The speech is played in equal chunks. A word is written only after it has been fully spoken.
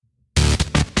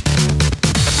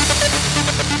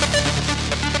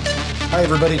Hi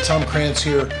everybody, Tom Krantz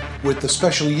here with the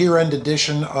special year-end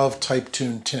edition of Type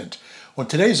Tune Tint. On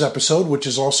today's episode, which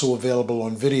is also available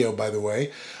on video by the way,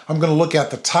 I'm going to look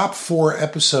at the top 4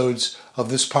 episodes of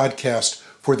this podcast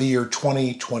for the year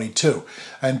 2022.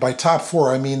 And by top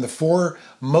 4, I mean the 4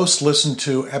 most listened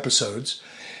to episodes.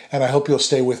 And I hope you'll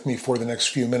stay with me for the next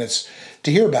few minutes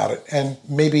to hear about it. And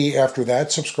maybe after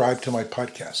that, subscribe to my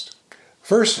podcast.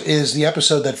 First is the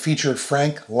episode that featured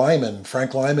Frank Lyman.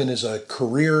 Frank Lyman is a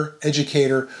career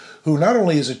educator who not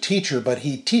only is a teacher, but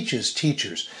he teaches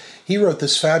teachers. He wrote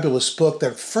this fabulous book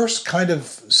that first kind of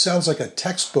sounds like a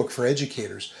textbook for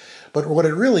educators. But what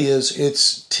it really is,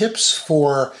 it's tips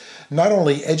for not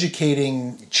only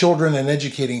educating children and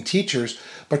educating teachers,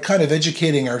 but kind of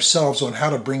educating ourselves on how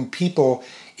to bring people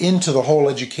into the whole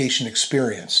education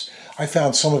experience. I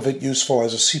found some of it useful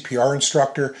as a CPR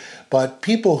instructor, but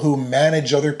people who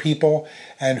manage other people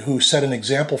and who set an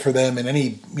example for them in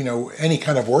any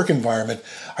kind of work environment,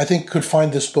 I think could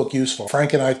find this book useful.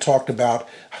 Frank and I talked about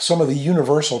some of the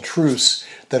universal truths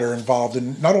that are involved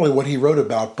in not only what he wrote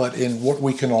about, but in what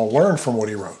we can all learn from what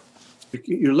he wrote.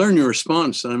 You learn your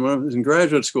response. And when I was in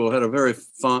graduate school, I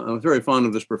was very fond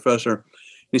of this professor.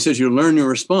 He says, you learn your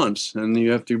response, and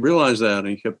you have to realize that. And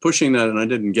he kept pushing that, and I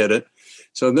didn't get it.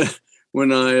 So then, when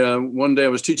one day I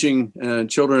was teaching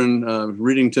children,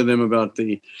 reading to them about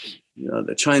the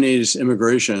Chinese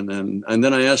immigration, and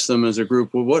then I asked them as a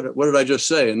group, well, what did I just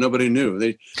say? And nobody knew.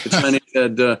 The Chinese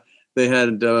had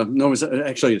it was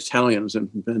actually Italians and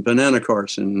banana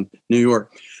carts in New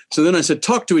York. So then I said,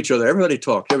 talk to each other. Everybody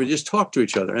talked. Everybody just talked to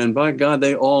each other. And by God,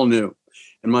 they all knew.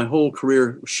 And my whole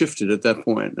career shifted at that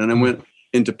point. And I went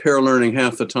into pair learning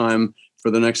half the time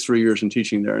for the next 3 years in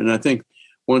teaching there. And I think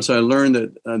once I learned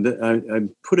that, I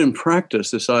put in practice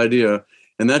this idea,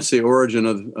 and that's the origin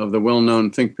of the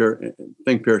well-known think,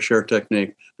 pair, share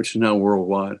technique, which is now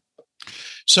worldwide.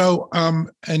 So,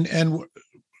 and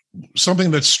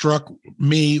something that struck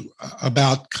me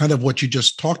about kind of what you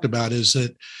just talked about is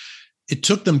that it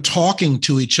took them talking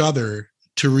to each other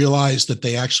to realize that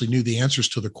they actually knew the answers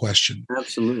to the question.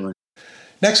 Absolutely.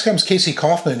 Next comes Casey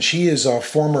Kaufman. She is a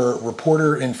former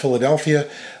reporter in Philadelphia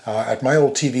at my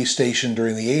old TV station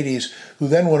during the 80s, who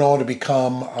then went on to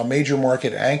become a major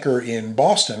market anchor in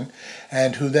Boston,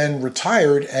 and who then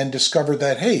retired and discovered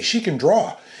that, hey, she can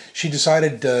draw. She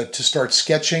decided to start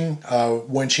sketching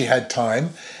when she had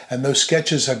time, and those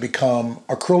sketches have become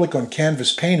acrylic on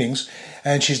canvas paintings,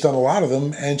 and she's done a lot of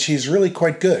them, and she's really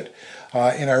quite good.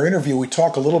 In our interview, we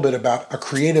talk a little bit about a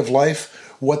creative life,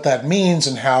 what that means,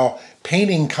 and how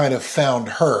painting kind of found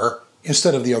her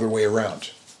instead of the other way around.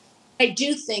 I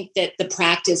do think that the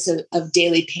practice of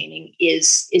daily painting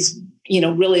is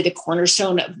really the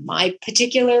cornerstone of my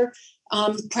particular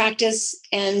practice.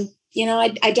 And,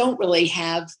 I don't really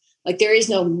have, there is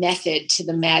no method to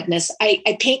the madness.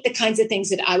 I paint the kinds of things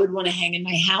that I would want to hang in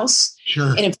my house. Sure.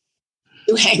 And if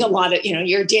you hang a lot of,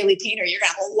 you're a daily painter, you're going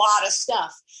to have a lot of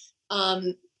stuff.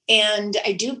 And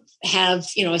I do have,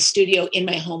 a studio in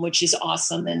my home, which is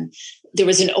awesome. And there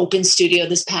was an open studio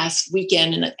this past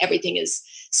weekend, and everything is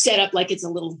set up like it's a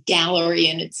little gallery,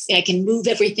 and I can move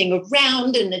everything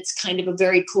around, and it's kind of a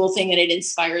very cool thing. And it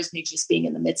inspires me just being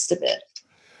in the midst of it.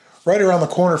 Right around the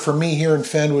corner from me here in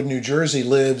Fanwood, New Jersey,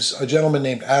 lives a gentleman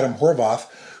named Adam Horvath,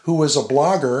 who was a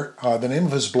blogger. The name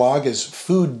of his blog is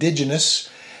Foodigenous.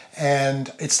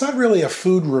 And it's not really a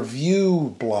food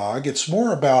review blog. It's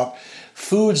more about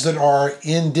foods that are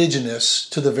indigenous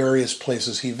to the various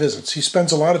places he visits. He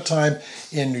spends a lot of time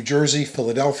in New Jersey,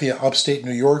 Philadelphia, upstate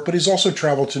New York, but he's also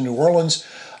traveled to New Orleans,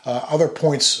 other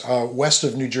points west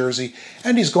of New Jersey,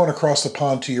 and he's gone across the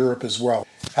pond to Europe as well.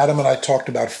 Adam and I talked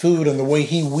about food and the way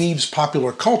he weaves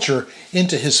popular culture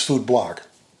into his food blog.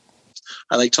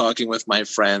 I like talking with my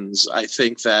friends. I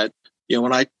think that,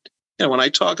 when I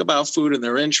talk about food and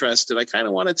they're interested, I kind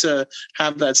of wanted to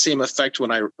have that same effect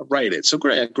when I write it. So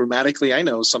grammatically, I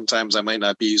know sometimes I might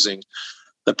not be using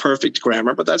the perfect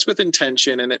grammar, but that's with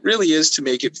intention. And it really is to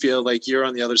make it feel like you're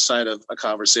on the other side of a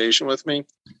conversation with me.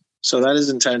 So that is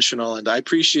intentional. And I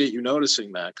appreciate you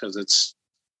noticing that, because it's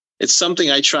something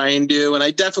I try and do. And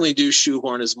I definitely do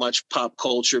shoehorn as much pop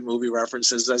culture movie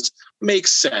references as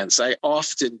makes sense. I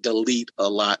often delete a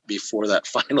lot before that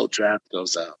final draft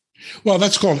goes out. Well,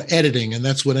 that's called editing, and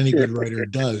that's what any good writer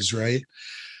does, right?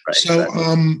 Right. So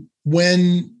exactly.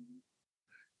 When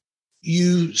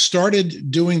you started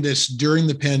doing this during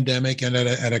the pandemic and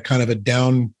at a kind of a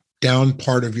down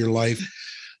part of your life,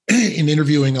 in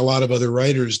interviewing a lot of other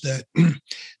writers, that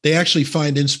they actually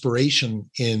find inspiration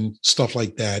in stuff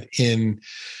like that, in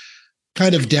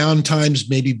kind of down times,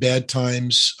 maybe bad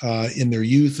times in their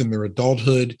youth and their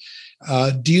adulthood.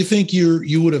 Do you think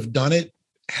you would have done it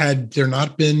had there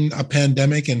not been a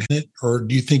pandemic in it, or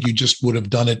do you think you just would have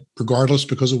done it regardless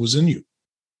because it was in you?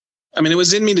 I mean, it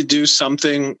was in me to do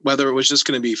something, whether it was just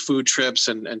going to be food trips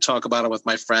and talk about it with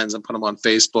my friends and put them on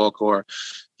Facebook, or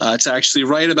to actually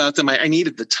write about them. I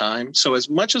needed the time. So as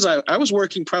much as I was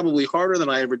working probably harder than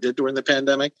I ever did during the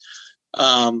pandemic,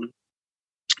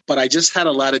 but I just had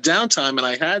a lot of downtime, and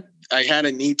I had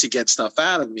a need to get stuff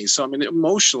out of me. So I mean,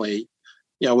 emotionally,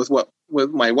 with what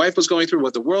my wife was going through,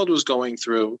 what the world was going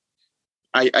through,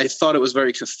 I thought it was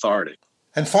very cathartic.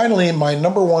 And finally, my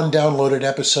number one downloaded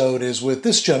episode is with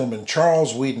this gentleman,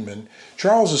 Charles Wiedemann.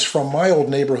 Charles is from my old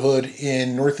neighborhood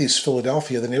in Northeast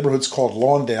Philadelphia. The neighborhood's called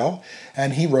Lawndale,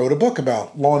 and he wrote a book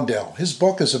about Lawndale. His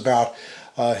book is about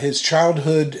his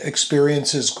childhood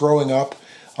experiences growing up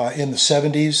in the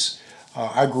 70s.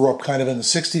 I grew up kind of in the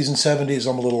 60s and 70s.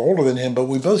 I'm a little older than him, but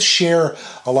we both share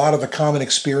a lot of the common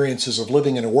experiences of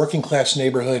living in a working class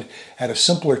neighborhood at a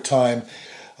simpler time.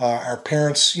 Our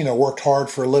parents, worked hard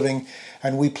for a living,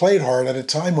 and we played hard at a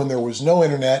time when there was no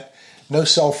internet, no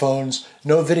cell phones,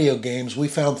 no video games. We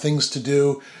found things to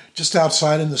do just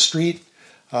outside in the street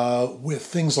with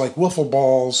things like wiffle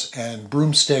balls and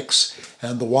broomsticks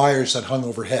and the wires that hung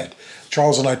overhead.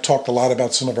 Charles and I talked a lot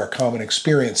about some of our common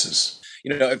experiences.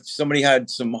 If somebody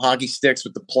had some hockey sticks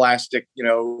with the plastic,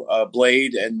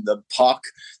 blade and the puck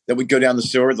that would go down the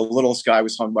sewer, the littlest guy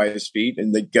was hung by his feet,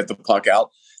 and they'd get the puck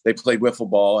out. They played wiffle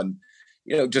ball and,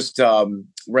 just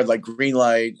red light, green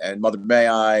light, and Mother May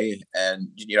I, and,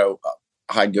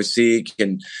 hide and go seek,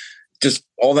 and just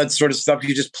all that sort of stuff.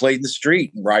 You just played in the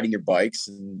street and riding your bikes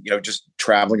and, just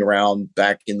traveling around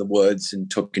back in the woods and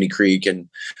Tokenie Creek and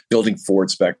building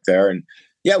forts back there. And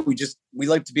yeah, we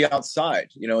like to be outside,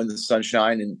 in the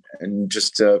sunshine and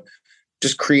just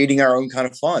creating our own kind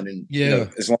of fun. And,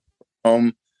 as long as we're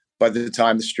home, by the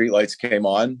time the streetlights came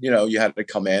on, you had to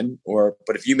come in,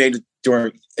 but if you made it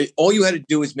all you had to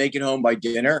do was make it home by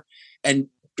dinner. And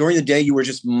during the day, you were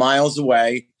just miles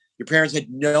away. Your parents had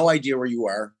no idea where you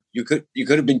were. You could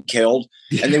have been killed,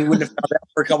 and they wouldn't have found out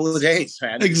for a couple of days,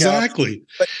 man. Exactly.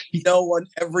 But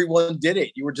everyone did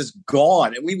it. You were just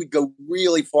gone, and we would go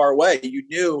really far away. You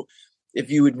knew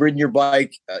if you had ridden your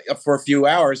bike for a few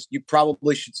hours, you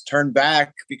probably should turn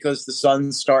back because the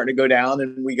sun's starting to go down,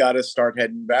 and we got to start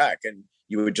heading back. And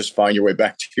you would just find your way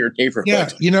back to your neighborhood. Yeah,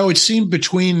 it seemed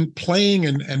between playing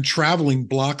and traveling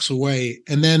blocks away,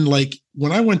 and then like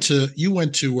when you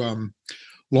went to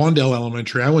Lawndale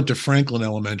Elementary. I went to Franklin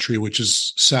Elementary, which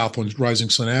is south on Rising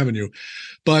Sun Avenue.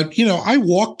 But, I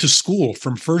walked to school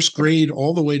from first grade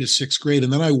all the way to sixth grade.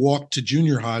 And then I walked to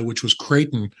junior high, which was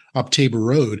Creighton up Tabor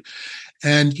Road.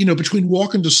 And, between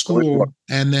walking to school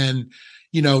and then,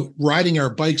 riding our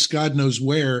bikes, God knows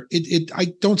where,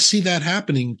 I don't see that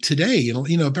happening today.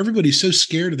 If everybody's so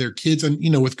scared of their kids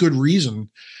and, with good reason,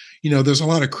 there's a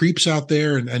lot of creeps out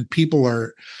there and people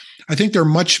I think they're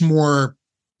much more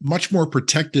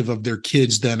protective of their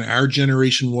kids than our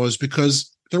generation was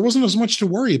because there wasn't as much to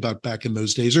worry about back in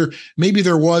those days. Or maybe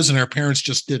there was and our parents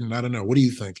just didn't. I don't know. What do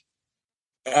you think?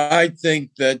 I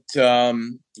think that,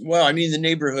 the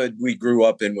neighborhood we grew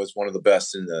up in was one of the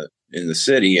best in the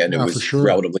city, and it was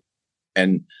relatively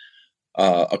and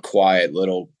a quiet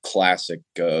little classic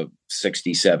 60s,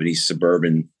 70s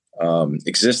suburban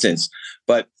existence.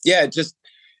 But yeah,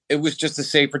 it was just a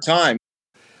safer time.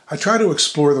 I try to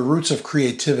explore the roots of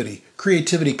creativity.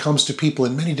 Creativity comes to people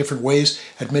in many different ways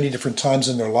at many different times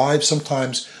in their lives.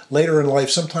 Sometimes later in life,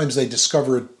 sometimes they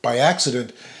discover it by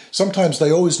accident. Sometimes they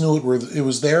always knew it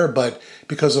was there, but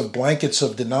because of blankets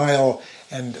of denial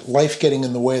and life getting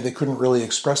in the way, they couldn't really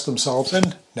express themselves,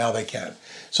 and now they can.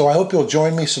 So I hope you'll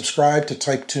join me, subscribe to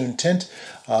Type-Tune Tint.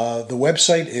 The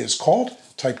website is called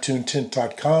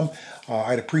typetontint.com.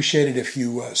 I'd appreciate it if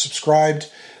you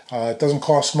subscribed. It doesn't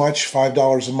cost much,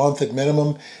 $5 a month at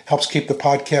minimum. Helps keep the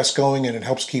podcast going, and it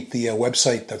helps keep the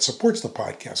website that supports the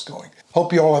podcast going.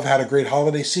 Hope you all have had a great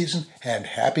holiday season, and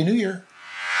Happy New Year.